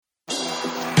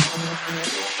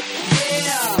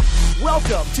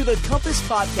Welcome to the Compass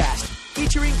Podcast,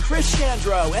 featuring Chris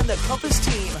Chandro and the Compass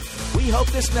team. We hope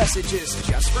this message is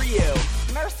just for you.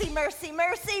 Mercy, mercy,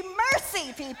 mercy,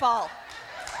 mercy, people.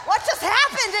 What just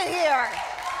happened in here?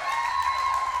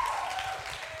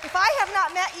 If I have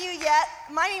not met you yet,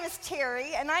 my name is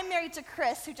Terry, and I'm married to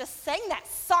Chris, who just sang that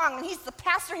song, and he's the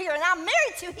pastor here, and I'm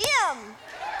married to him.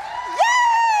 Yay!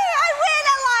 I win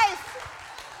at life.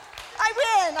 I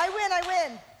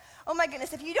win. Oh my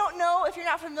goodness, if you don't know, if you're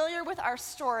not familiar with our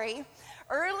story,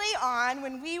 early on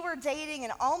when we were dating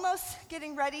and almost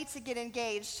getting ready to get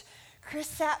engaged, Chris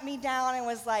sat me down and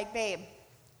was like, babe,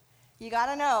 you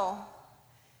gotta know,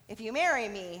 if you marry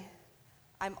me,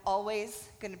 I'm always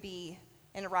gonna be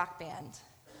in a rock band,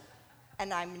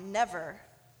 and I'm never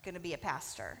gonna be a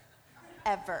pastor,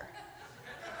 ever.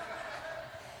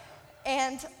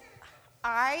 And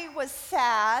I was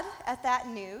sad at that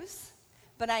news,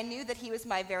 but I knew that he was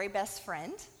my very best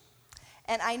friend,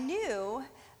 and I knew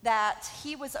that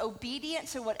he was obedient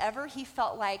to whatever he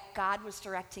felt like God was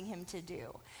directing him to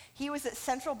do. He was at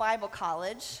Central Bible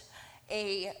College,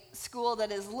 a school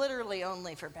that is literally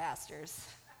only for pastors,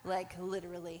 like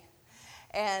literally,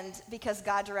 and because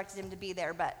God directed him to be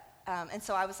there. And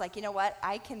so I was like, you know what?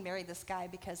 I can marry this guy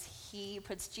because he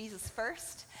puts Jesus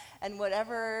first, and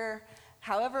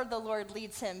however the Lord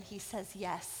leads him, he says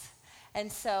yes. And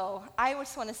so I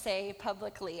just want to say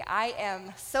publicly, I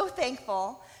am so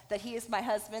thankful that he is my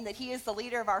husband, that he is the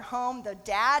leader of our home, the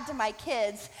dad to my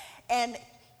kids, and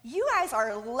you guys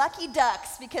are lucky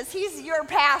ducks because he's your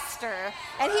pastor,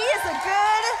 and he is a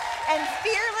good and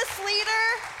fearless leader,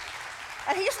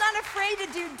 and he's not afraid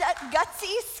to do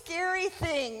gutsy, scary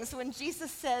things when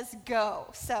Jesus says go.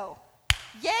 So,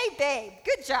 yay, babe.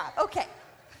 Good job. Okay.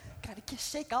 Got to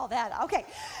shake all that. Okay.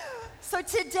 So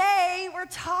today we're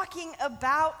talking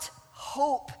about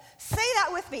hope. Say that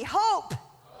with me, hope.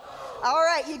 All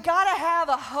right, you got to have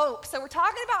a hope. So we're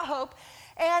talking about hope,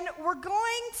 and we're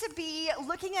going to be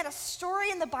looking at a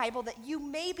story in the Bible that you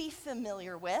may be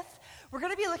familiar with. We're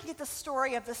going to be looking at the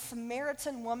story of the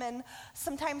Samaritan woman,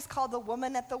 sometimes called the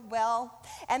woman at the well.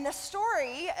 And the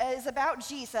story is about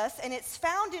Jesus, and it's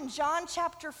found in John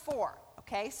chapter 4.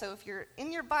 Okay, so if you're in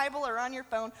your Bible or on your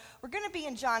phone, we're going to be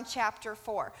in John chapter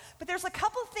 4. But there's a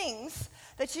couple things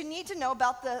that you need to know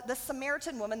about the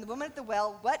Samaritan woman, the woman at the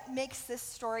well, what makes this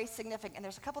story significant. And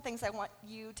there's a couple things I want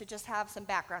you to just have some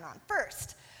background on.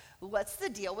 First, what's the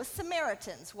deal with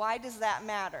Samaritans? Why does that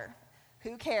matter?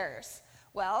 Who cares?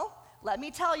 Well, let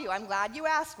me tell you, I'm glad you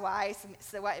asked why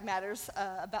it matters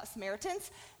about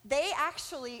Samaritans.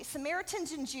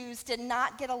 Samaritans and Jews did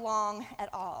not get along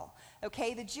at all.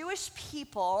 Okay, the Jewish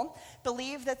people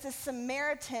believed that the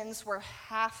Samaritans were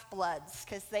half-bloods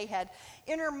because they had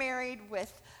intermarried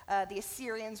with the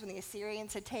Assyrians when the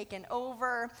Assyrians had taken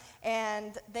over,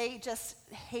 and they just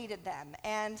hated them.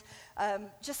 And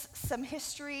just some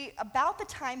history, about the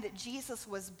time that Jesus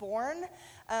was born,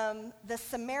 the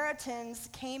Samaritans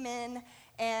came in,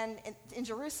 and in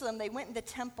Jerusalem, they went in the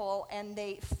temple, and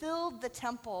they filled the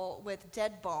temple with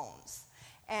dead bones.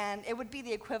 And it would be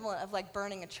the equivalent of like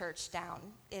burning a church down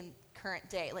in current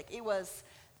day. Like it was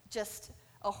just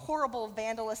a horrible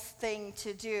vandalous thing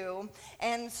to do.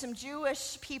 And some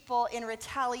Jewish people in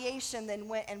retaliation then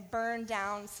went and burned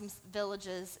down some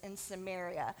villages in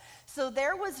Samaria. So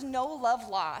there was no love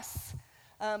loss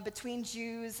between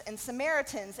Jews and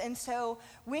Samaritans. And so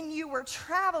when you were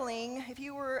traveling, if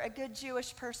you were a good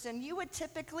Jewish person, you would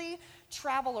typically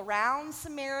travel around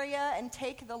Samaria and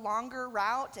take the longer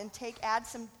route and add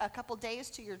a couple days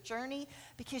to your journey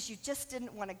because you just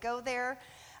didn't want to go there.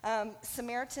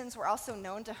 Samaritans were also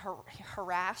known to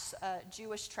harass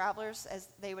Jewish travelers as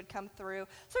they would come through.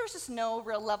 So there was just no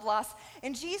real love loss.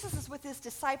 And Jesus is with his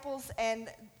disciples, and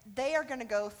they are going to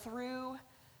go through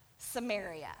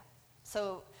Samaria.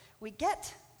 So we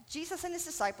get Jesus and his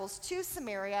disciples to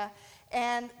Samaria,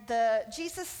 and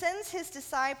Jesus sends his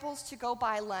disciples to go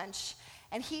buy lunch,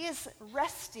 and he is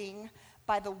resting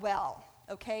by the well,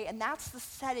 okay? And that's the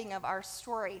setting of our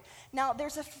story. Now,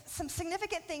 there's some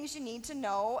significant things you need to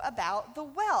know about the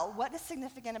well. What is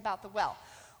significant about the well?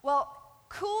 Well,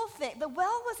 cool thing, the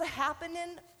well was a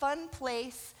happening, fun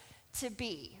place to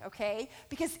be, okay?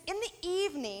 Because in the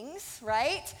evenings,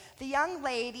 right, the young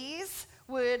ladies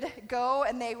would go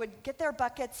and they would get their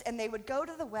buckets and they would go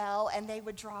to the well and they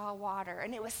would draw water,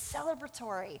 and it was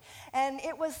celebratory and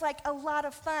it was like a lot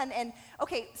of fun. And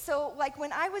okay, so like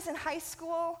when I was in high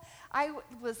school, I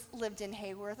lived in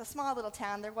Hayworth, a small little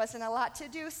town. There wasn't a lot to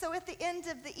do, so at the end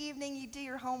of the evening you do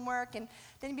your homework and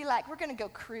then you'd be like, we're gonna go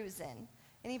cruising.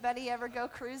 Anybody ever go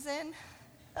cruising?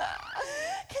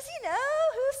 Because,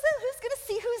 who's going to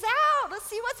see who's out? Let's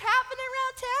see what's happening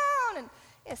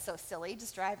so silly.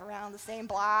 Just drive around the same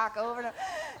block over and over,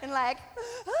 and like,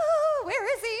 oh,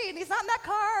 where is he? And he's not in that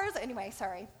car. So anyway,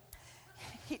 sorry.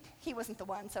 He wasn't the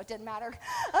one, so it didn't matter.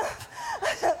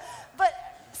 But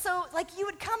so like you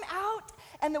would come out,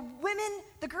 and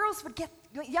the girls would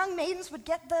young maidens would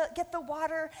get the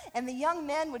water, and the young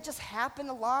men would just happen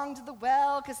along to the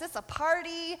well because it's a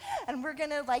party, and we're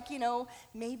gonna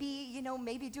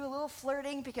maybe do a little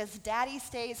flirting because Daddy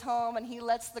stays home and he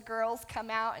lets the girls come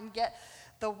out and get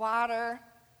the water.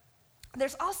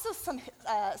 There's also some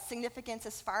significance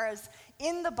as far as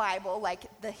in the Bible,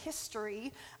 like the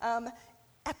history.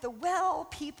 At the well,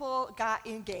 people got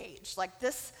engaged. Like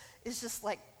this is just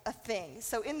like a thing.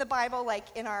 So in the Bible, like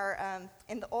in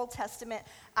the Old Testament,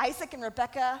 Isaac and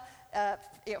Rebekah,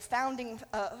 founding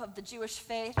of the Jewish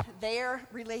faith, their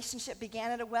relationship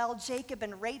began at a well. Jacob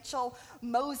and Rachel,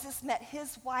 Moses met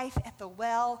his wife at the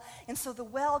well. And so the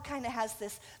well kind of has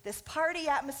this party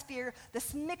atmosphere,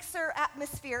 this mixer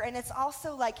atmosphere, and it's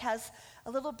also like has a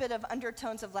little bit of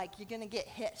undertones of like you're going to get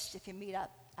hitched if you meet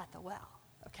up at the well,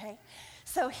 okay?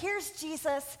 So here's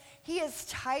Jesus. He is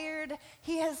tired.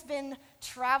 He has been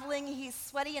traveling. He's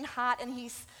sweaty and hot, and he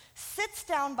sits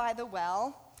down by the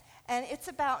well, and it's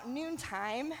about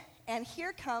noontime, and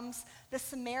here comes the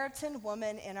Samaritan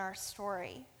woman in our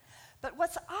story. But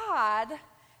what's odd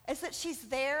is that she's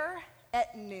there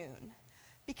at noon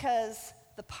because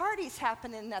the party's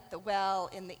happening at the well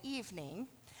in the evening.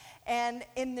 And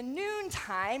in the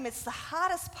noontime, it's the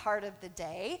hottest part of the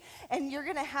day, and you're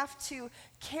going to have to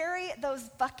carry those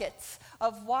buckets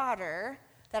of water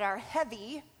that are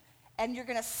heavy, and you're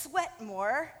going to sweat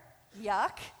more.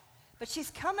 Yuck. But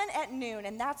she's coming at noon,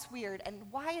 and that's weird. And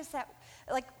why is that?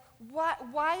 Like,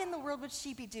 why in the world would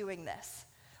she be doing this?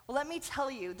 Well, let me tell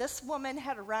you, this woman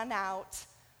had run out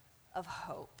of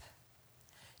hope.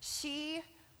 She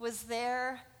was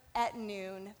there at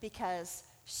noon because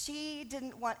she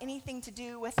didn't want anything to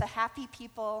do with the happy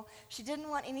people. She didn't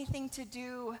want anything to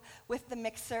do with the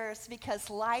mixers because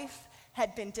life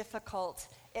had been difficult.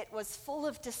 It was full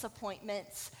of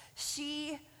disappointments.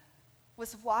 She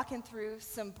was walking through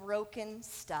some broken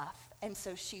stuff. And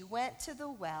so she went to the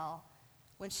well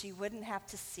when she wouldn't have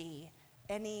to see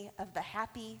any of the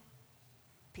happy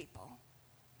people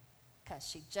because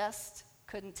she just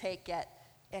couldn't take it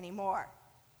anymore.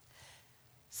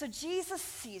 So Jesus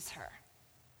sees her.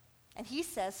 And he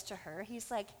says to her, he's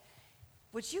like,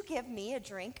 would you give me a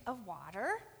drink of water?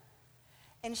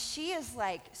 And she is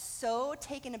like so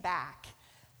taken aback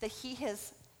that he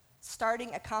is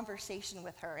starting a conversation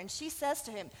with her. And she says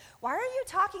to him, why are you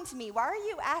talking to me? Why are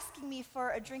you asking me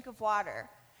for a drink of water?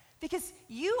 Because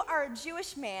you are a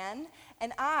Jewish man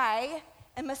and I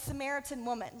am a Samaritan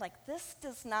woman. Like, this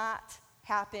does not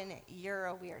happen. You're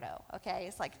a weirdo, okay?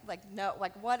 It's like no,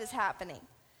 like what is happening?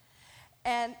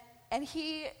 And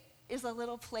he is a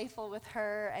little playful with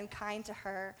her and kind to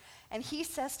her. And he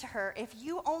says to her, if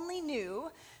you only knew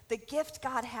the gift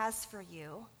God has for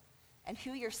you and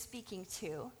who you're speaking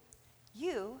to,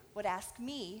 you would ask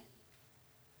me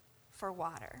for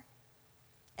water,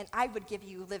 and I would give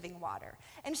you living water.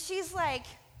 And she's like,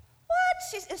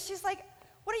 what? She's like,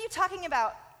 what are you talking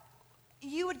about?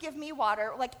 You would give me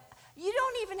water? Like, you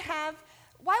don't even have,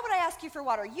 why would I ask you for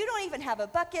water? You don't even have a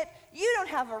bucket. You don't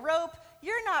have a rope.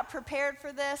 You're not prepared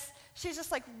for this. She's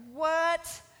just like, what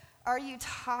are you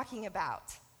talking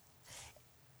about?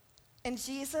 And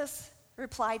Jesus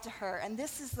replied to her, and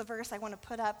this is the verse I want to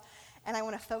put up and I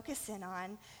want to focus in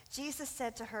on. Jesus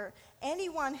said to her,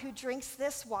 anyone who drinks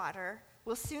this water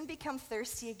will soon become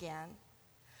thirsty again,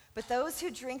 but those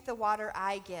who drink the water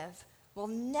I give will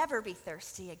never be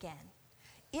thirsty again.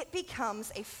 It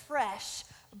becomes a fresh,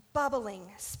 bubbling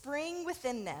spring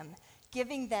within them,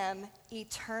 giving them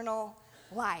eternal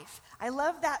life. I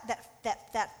love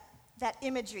that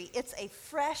imagery. It's a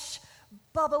fresh,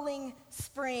 bubbling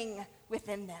spring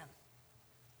within them.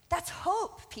 That's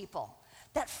hope, people.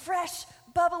 That fresh,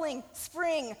 bubbling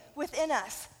spring within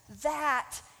us.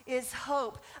 That is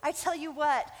hope. I tell you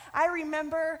what, I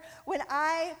remember when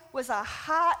I was a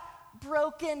hot,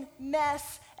 broken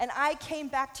mess, and I came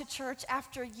back to church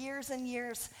after years and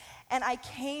years, and I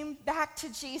came back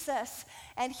to Jesus,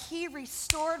 and he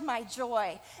restored my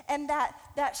joy, and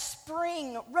that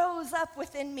spring rose up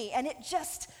within me, and it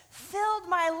just filled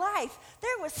my life.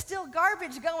 There was still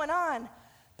garbage going on,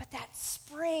 but that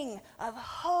spring of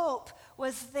hope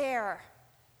was there.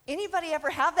 Anybody ever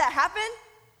have that happen?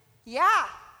 Yeah.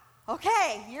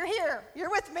 Okay, you're here.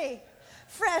 You're with me.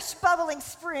 Fresh, bubbling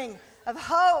spring of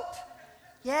hope.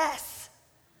 Yes.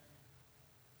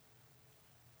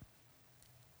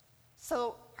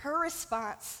 So her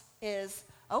response is,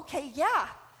 okay, yeah,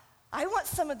 I want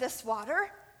some of this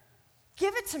water.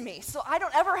 give it to me so I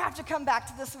don't ever have to come back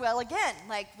to this well again.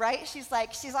 Like, right?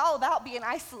 She's all about being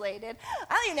isolated.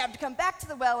 I don't even have to come back to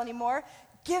the well anymore.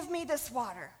 Give me this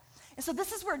water. And so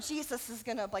this is where Jesus is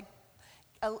going to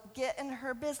get in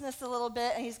her business a little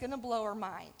bit, and he's going to blow her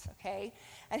mind, okay?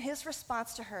 And his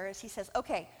response to her is he says,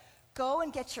 okay, go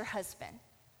and get your husband.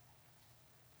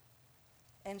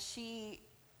 And she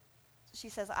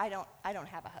says, I don't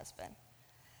have a husband.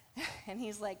 And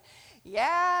he's like,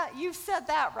 yeah, you've said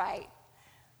that right.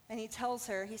 And he tells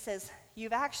her, he says,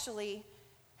 you've actually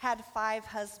had 5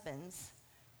 husbands,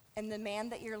 and the man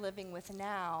that you're living with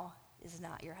now is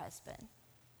not your husband.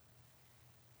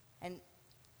 And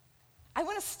I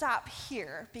want to stop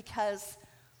here because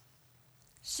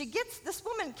this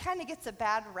woman kind of gets a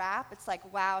bad rap. It's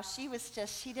like, wow, she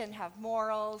didn't have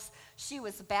morals. She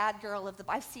was a bad girl of the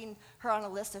Bible. I've seen her on a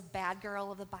list of bad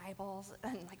girl of the Bible.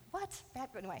 And I'm like, what?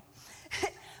 Bad girl? Anyway.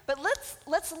 But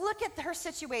let's look at her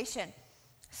situation.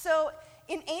 So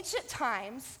in ancient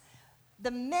times,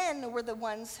 the men were the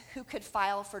ones who could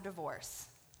file for divorce.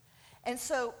 And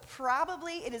so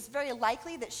probably it is very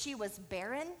likely that she was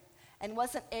barren and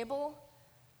wasn't able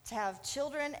to have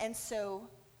children, and so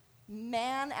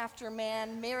man after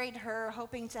man married her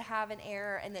hoping to have an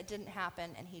heir, and that didn't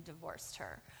happen, and he divorced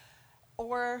her.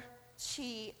 Or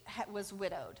she was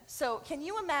widowed. So can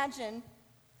you imagine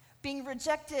being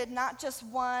rejected not just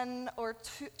one or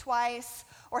twice,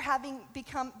 or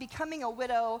becoming a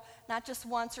widow not just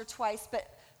once or twice,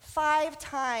 but 5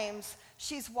 times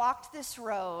she's walked this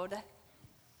road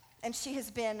and she has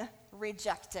been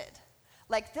rejected.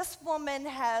 Like, this woman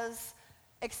has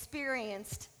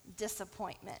experienced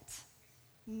disappointment,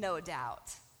 no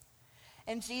doubt.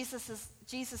 And Jesus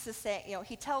is saying,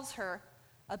 he tells her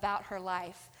about her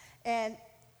life. And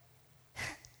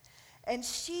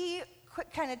she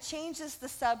kind of changes the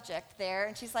subject there.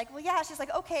 And she's like,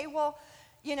 okay, well,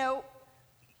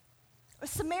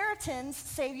 Samaritans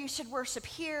say you should worship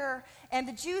here, and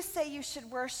the Jews say you should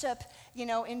worship,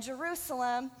 in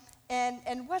Jerusalem.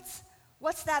 And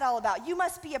what's that all about? You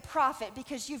must be a prophet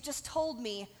because you've just told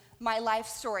me my life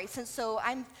story.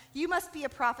 You must be a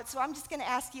prophet. So I'm just going to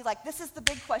ask you, this is the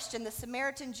big question, the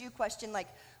Samaritan Jew question,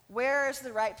 where is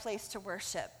the right place to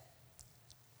worship?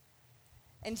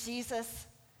 And Jesus,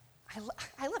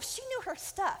 I love, she knew her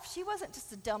stuff. She wasn't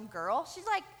just a dumb girl. She's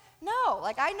like, no,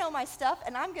 I know my stuff,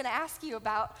 and I'm going to ask you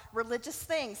about religious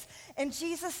things. And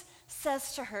Jesus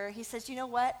says to her, he says, you know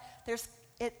what?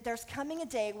 There's coming a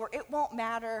day where it won't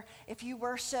matter if you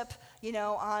worship,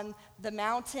 on the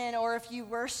mountain or if you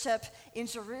worship in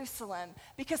Jerusalem,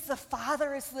 because the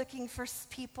Father is looking for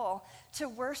people to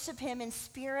worship him in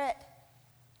spirit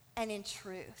and in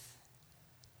truth.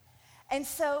 And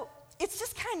so it's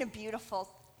just kind of beautiful.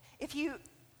 If you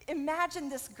imagine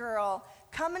this girl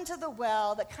coming to the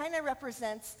well that kind of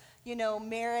represents,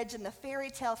 marriage and the fairy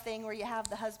tale thing where you have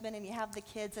the husband and you have the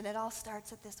kids, and it all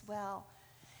starts at this well.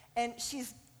 And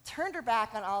she's turned her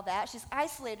back on all that. She's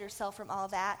isolated herself from all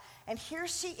that. And here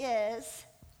she is,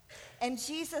 and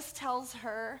Jesus tells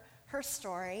her her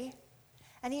story.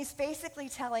 And he's basically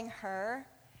telling her,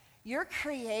 your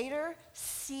Creator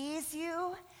sees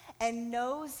you and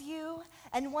knows you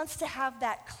and wants to have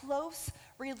that close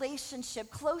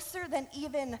relationship, closer than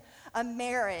even a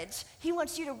marriage. He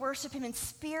wants you to worship him in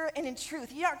spirit and in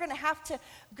truth. You're not going to have to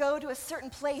go to a certain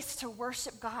place to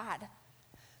worship God.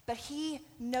 But he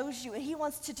knows you, and he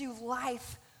wants to do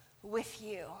life with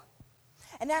you.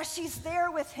 And as she's there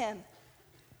with him,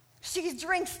 she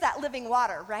drinks that living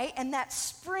water, right? And that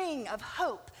spring of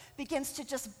hope begins to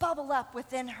just bubble up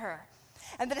within her.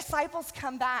 And the disciples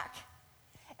come back,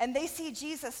 and they see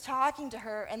Jesus talking to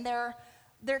her, and they're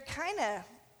kind of,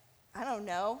 I don't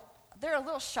know, they're a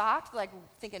little shocked,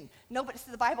 thinking, nobody,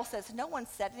 the Bible says no one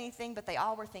said anything, but they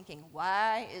all were thinking,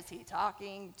 why is he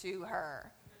talking to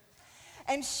her?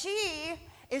 And she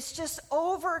is just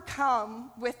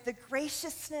overcome with the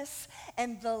graciousness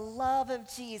and the love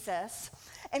of Jesus.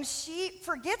 And she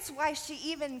forgets why she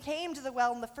even came to the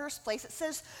well in the first place. It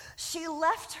says she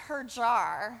left her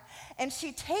jar and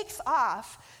she takes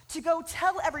off to go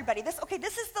tell everybody. This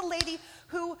is the lady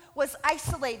who was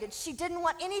isolated. She didn't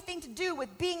want anything to do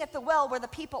with being at the well where the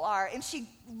people are. And she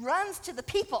runs to the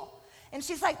people. And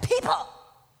she's like, people,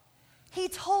 he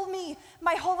told me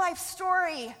my whole life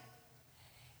story.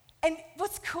 And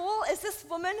what's cool is this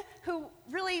woman who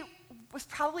really was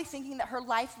probably thinking that her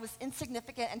life was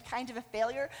insignificant and kind of a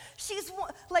failure. She's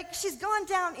gone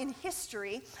down in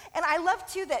history. And I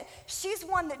love, too, that she's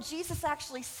one that Jesus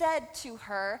actually said to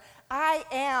her, I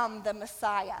am the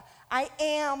Messiah. I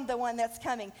am the one that's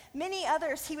coming. Many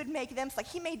others, he would make them,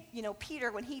 he made,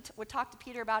 Peter, when he would talk to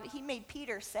Peter about it, he made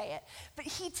Peter say it. But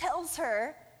he tells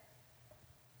her,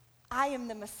 I am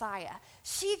the Messiah.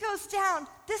 She goes down.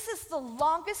 This is the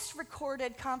longest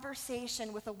recorded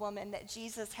conversation with a woman that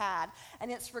Jesus had, and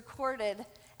it's recorded,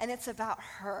 and it's about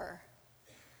her.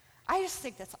 I just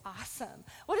think that's awesome.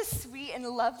 What a sweet and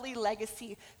lovely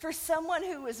legacy for someone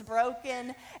who was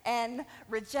broken and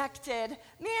rejected.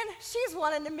 Man, she's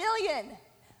one in a million.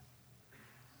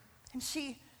 And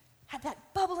she had that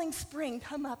bubbling spring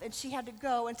come up, and she had to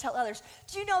go and tell others.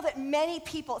 Do you know that many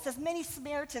people, it says many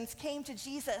Samaritans came to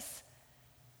Jesus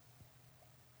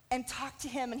and talked to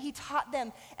him, and he taught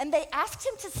them. And they asked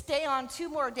him to stay on 2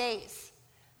 more days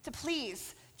to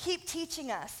please keep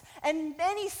teaching us. And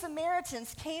many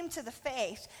Samaritans came to the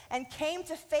faith and came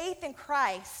to faith in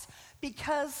Christ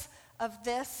because of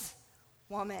this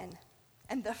woman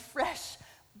and the fresh,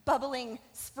 bubbling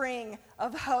spring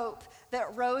of hope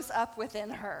that rose up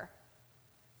within her.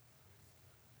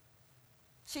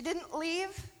 She didn't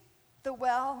leave the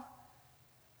well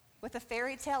with a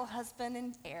fairy tale husband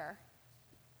and heir,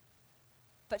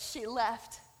 but she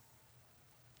left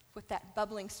with that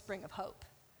bubbling spring of hope.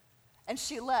 And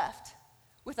she left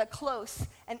with a close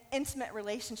and intimate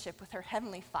relationship with her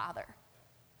Heavenly Father.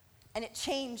 And it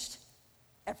changed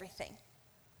everything.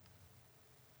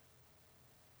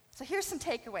 So here's some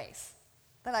takeaways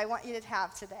that I want you to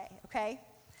have today, okay?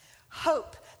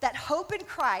 Hope. That hope in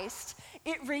Christ,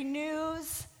 it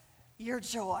renews your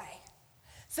joy.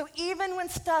 So even when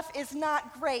stuff is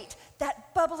not great,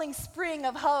 that bubbling spring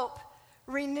of hope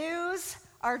renews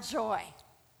our joy.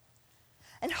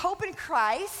 And hope in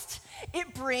Christ,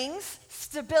 it brings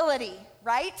stability,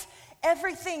 right?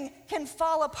 Everything can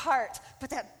fall apart, but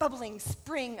that bubbling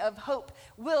spring of hope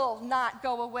will not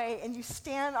go away, and you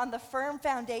stand on the firm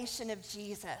foundation of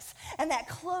Jesus and that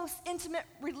close, intimate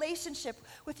relationship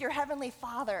with your Heavenly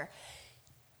Father.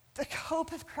 The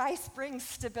hope of Christ brings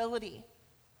stability.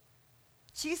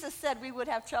 Jesus said we would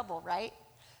have trouble, right?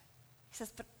 He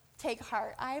says, but take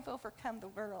heart, I have overcome the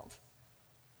world.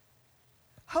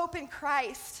 Hope in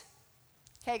Christ.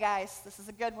 Okay, guys, this is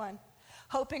a good one.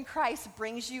 Hope in Christ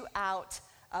brings you out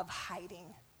of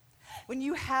hiding. When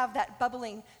you have that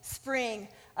bubbling spring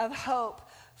of hope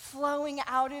flowing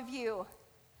out of you,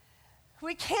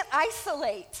 we can't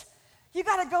isolate. You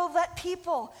got to go let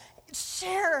people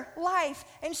share life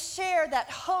and share that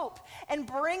hope and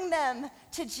bring them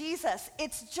to Jesus.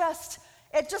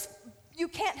 You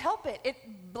can't help it.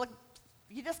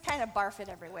 You just kind of barf it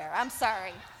everywhere. I'm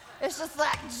sorry. It's just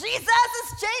like, Jesus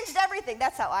has changed everything.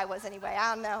 That's how I was anyway.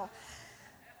 I don't know.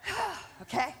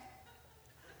 Okay?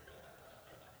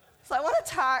 So I want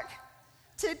to talk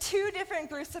to 2 different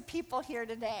groups of people here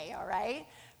today, all right?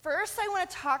 First, I want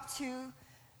to talk to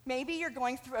maybe you're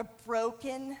going through a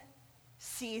broken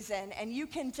season, and you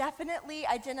can definitely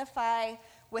identify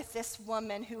with this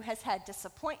woman who has had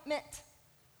disappointment.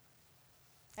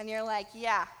 And you're like,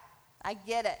 yeah, I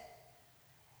get it.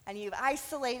 And you've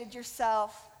isolated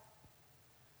yourself.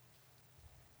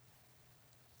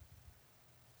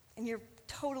 And you're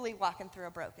totally walking through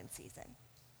a broken season.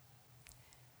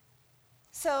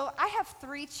 So I have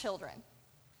 3 children,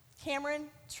 Cameron,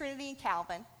 Trinity, and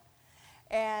Calvin.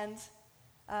 And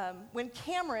when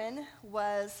Cameron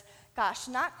was,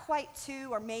 not quite 2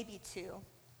 or maybe 2,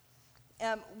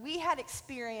 we had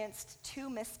experienced 2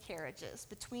 miscarriages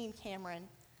between Cameron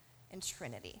and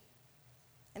Trinity.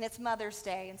 And it's Mother's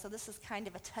Day, and so this is kind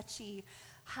of a touchy,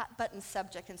 hot-button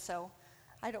subject, and so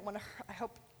I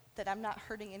hope that I'm not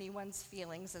hurting anyone's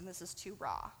feelings, and this is too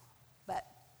raw. But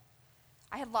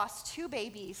I had lost 2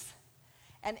 babies,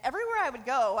 and everywhere I would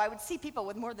go, I would see people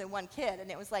with more than 1 kid,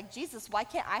 and it was like, Jesus, why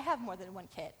can't I have more than 1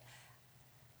 kid?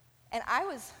 And I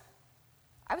was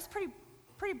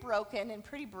pretty broken and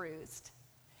pretty bruised.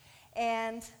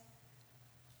 And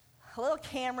little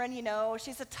Cameron,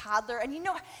 she's a toddler. And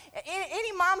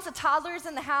any moms of toddlers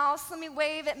in the house? Let me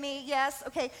wave at me. Yes,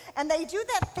 okay. And they do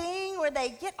that thing where they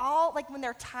get all, like when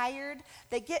they're tired,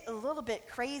 they get a little bit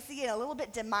crazy and a little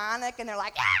bit demonic, and they're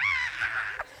like, ah!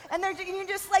 And you're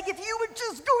just like, if you would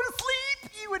just go to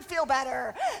sleep, you would feel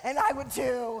better. And I would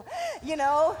too,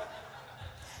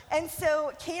 And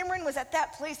so Cameron was at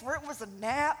that place where it was a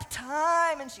nap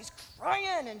time, and she's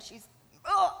crying, and she's,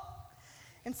 ugh.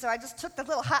 And so I just took the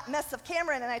little hot mess of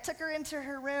Cameron, and I took her into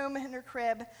her room in her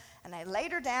crib, and I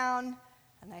laid her down,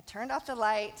 and I turned off the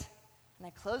light, and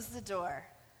I closed the door,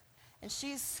 and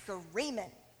she's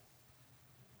screaming.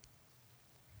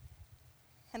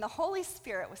 And the Holy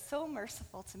Spirit was so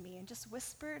merciful to me and just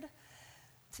whispered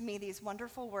to me these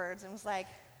wonderful words and was like,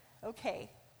 okay,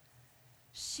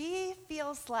 she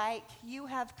feels like you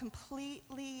have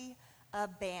completely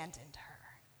abandoned her.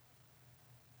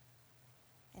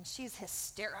 And she's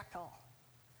hysterical.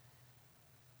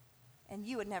 And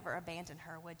you would never abandon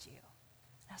her, would you?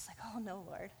 And I was like, oh, no,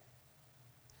 Lord.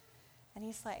 And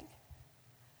he's like,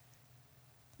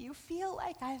 you feel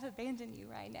like I've abandoned you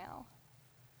right now,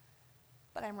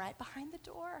 but I'm right behind the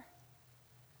door.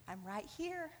 I'm right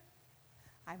here.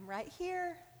 I'm right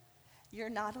here. You're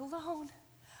not alone.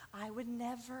 I would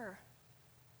never,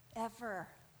 ever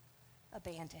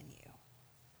abandon you.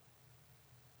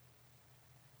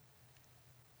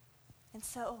 And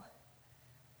so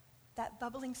that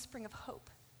bubbling spring of hope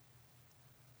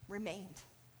remained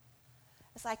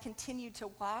as I continued to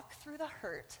walk through the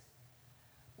hurt,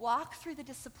 walk through the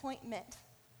disappointment,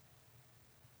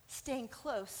 staying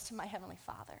close to my Heavenly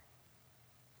Father.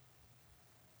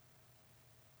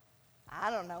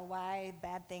 I don't know why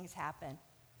bad things happen,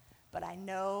 but I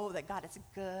know that God is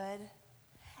good,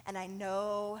 and I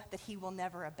know that he will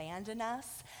never abandon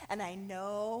us, and I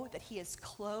know that he is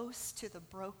close to the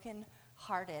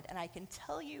brokenhearted. And I can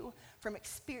tell you from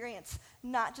experience,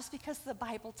 not just because the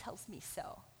Bible tells me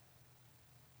so,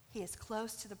 he is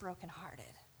close to the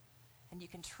brokenhearted, and you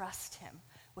can trust him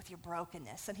with your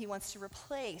brokenness, and he wants to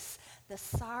replace the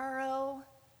sorrow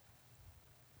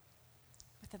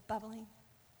with a bubbling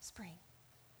spring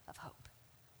of hope.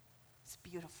 It's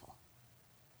beautiful.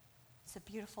 It's a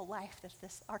beautiful life that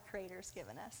our Creator's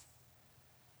given us.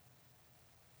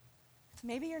 So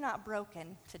maybe you're not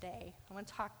broken today. I want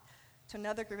to talk to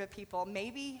another group of people.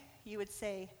 Maybe you would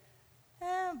say,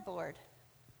 I'm bored.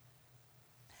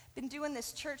 Been doing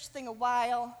this church thing a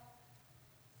while.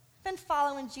 Been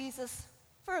following Jesus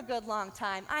for a good long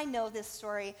time. I know this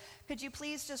story. Could you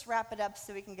please just wrap it up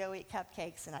so we can go eat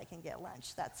cupcakes and I can get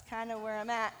lunch? That's kind of where I'm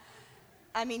at.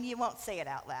 I mean, you won't say it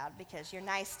out loud because you're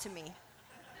nice to me.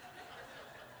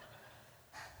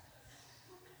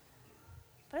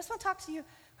 But I just want to talk to you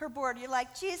who are bored. You're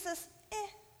like, Jesus,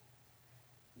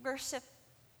 worship,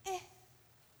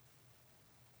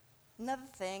 another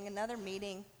thing, another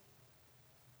meeting.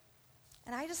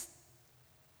 And I just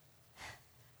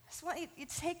want you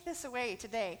to take this away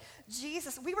today.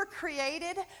 Jesus, we were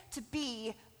created to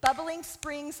be bubbling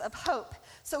springs of hope.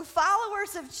 So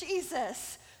followers of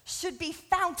Jesus should be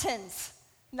fountains,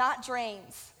 not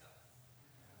drains.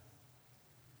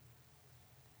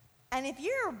 And if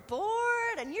you're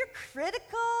bored and you're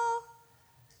critical,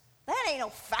 that ain't no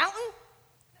fountain.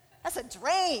 That's a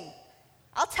drain.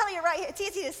 I'll tell you right here. It's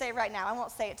easy to say right now. I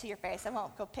won't say it to your face. I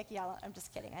won't go pick you all. I'm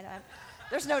just kidding. I know.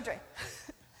 There's no drain.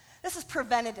 This is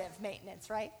preventative maintenance,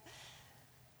 right?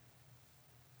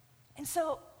 And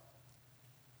so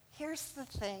here's the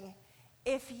thing.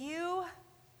 If you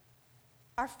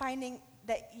are finding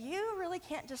that you really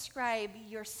can't describe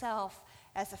yourself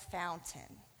as a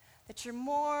fountain, that you're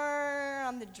more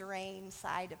on the drain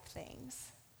side of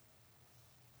things,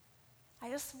 I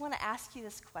just want to ask you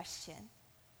this question.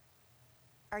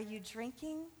 Are you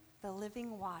drinking the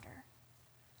living water?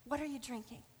 What are you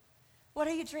drinking? What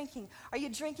are you drinking? Are you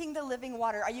drinking the living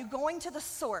water? Are you going to the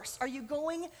source? Are you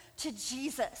going to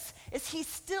Jesus?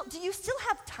 Do you still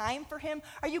have time for him?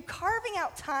 Are you carving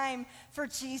out time for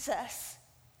Jesus?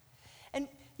 And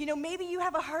maybe you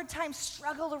have a hard time,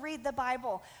 struggle to read the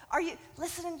Bible. Are you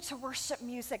listening to worship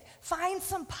music? Find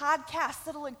some podcasts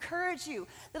that'll encourage you,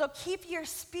 that'll keep your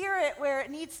spirit where it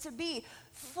needs to be,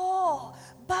 full,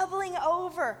 bubbling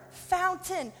over,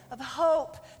 fountain of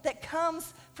hope that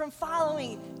comes from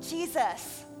following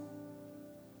Jesus.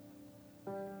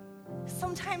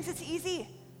 Sometimes it's easy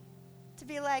to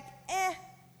be like,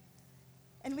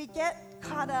 and we get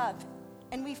caught up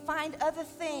and we find other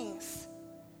things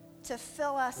to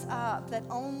fill us up that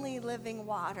only living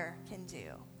water can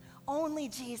do. Only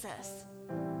Jesus.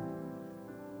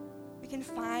 We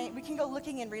can go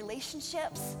looking in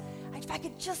relationships. If I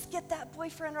could just get that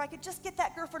boyfriend, or I could just get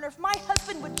that girlfriend, or if my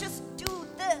husband would just do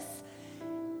this.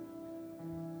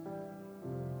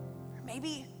 Or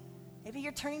maybe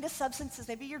you're turning to substances.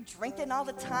 Maybe you're drinking all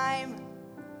the time.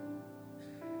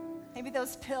 Maybe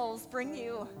those pills bring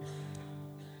you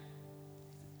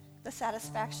the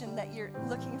satisfaction that you're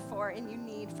looking for and you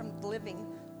need from living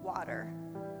water.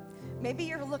 Maybe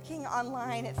you're looking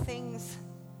online at things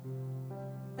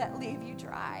that leave you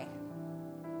dry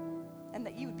and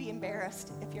that you would be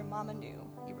embarrassed if your mama knew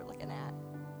you were looking at.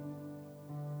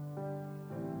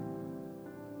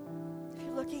 If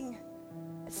you're looking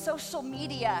at social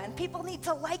media and people need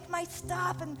to like my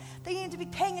stuff and they need to be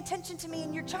paying attention to me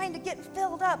and you're trying to get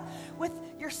filled up with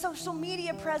your social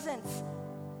media presence,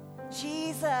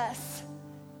 Jesus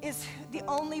is the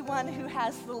only one who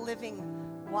has the living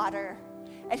water,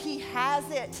 and he has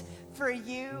it for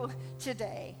you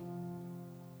today.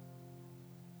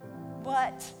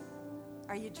 What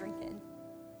are you drinking?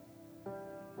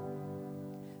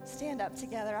 stand up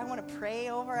together. I want to pray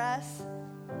over us.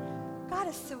 God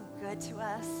is so good to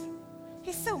us.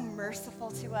 He's so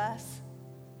merciful to us.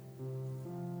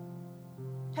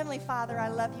 Heavenly Father, I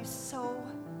love you so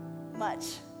much.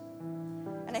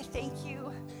 And I thank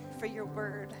you for your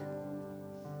word.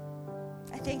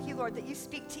 I thank you, Lord, that you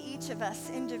speak to each of us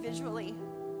individually.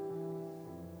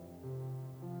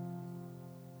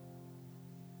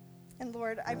 And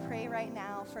Lord, I pray right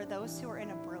now for those who are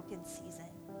in a broken season.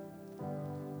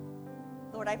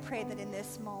 Lord, I pray that in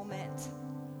this moment,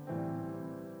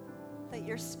 that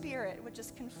your Spirit would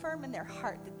just confirm in their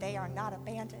heart that they are not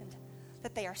abandoned,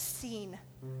 that they are seen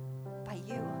by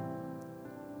you,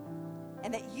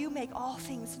 and that you make all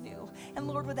things new. And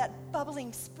Lord, would that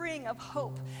bubbling spring of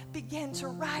hope begin to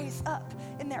rise up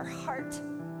in their heart.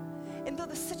 And though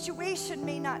the situation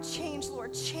may not change,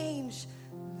 Lord, change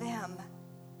them.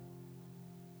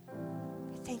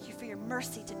 I thank you for your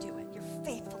mercy to do it. You're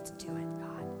faithful to do it,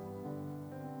 God.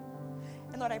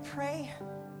 And Lord, I pray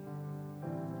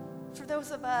for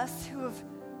those of us who have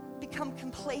become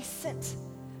complacent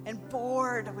and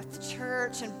bored with the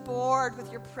church and bored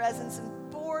with your presence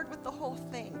and bored with the whole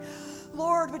thing.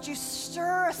 Lord, would you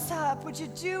stir us up? Would you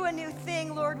do a new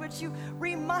thing? Lord, would you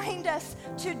remind us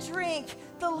to drink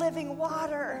the living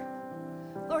water?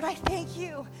 Lord, I thank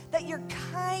you that your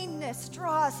kindness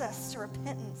draws us to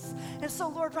repentance. And so,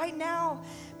 Lord, right now,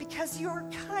 because you're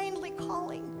kindly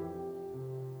calling,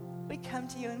 we come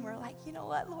to you and we're like, you know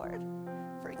what, Lord?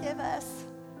 Forgive us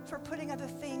for putting other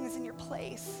things in your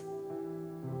place.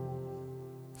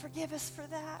 Forgive us for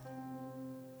that.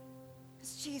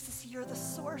 Because Jesus, you're the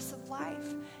source of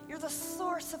life. You're the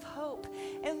source of hope.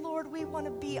 And Lord, we want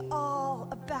to be all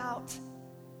about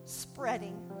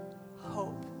spreading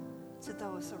hope to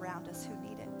those around us who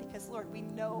need it. Because Lord, we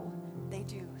know they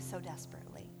do so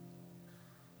desperately.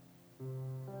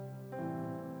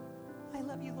 I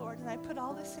love you, Lord, and I put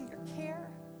all this in your care.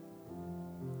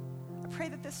 I pray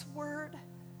that this word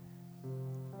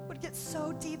would get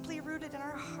so deeply rooted in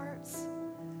our hearts,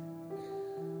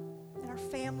 in our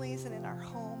families, and in our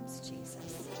homes,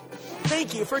 Jesus.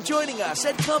 Thank you for joining us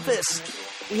at Compass.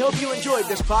 We hope you enjoyed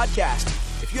this podcast.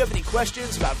 If you have any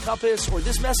questions about Compass or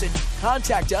this message,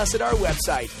 contact us at our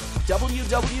website,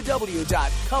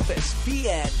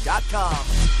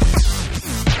 www.compassbn.com.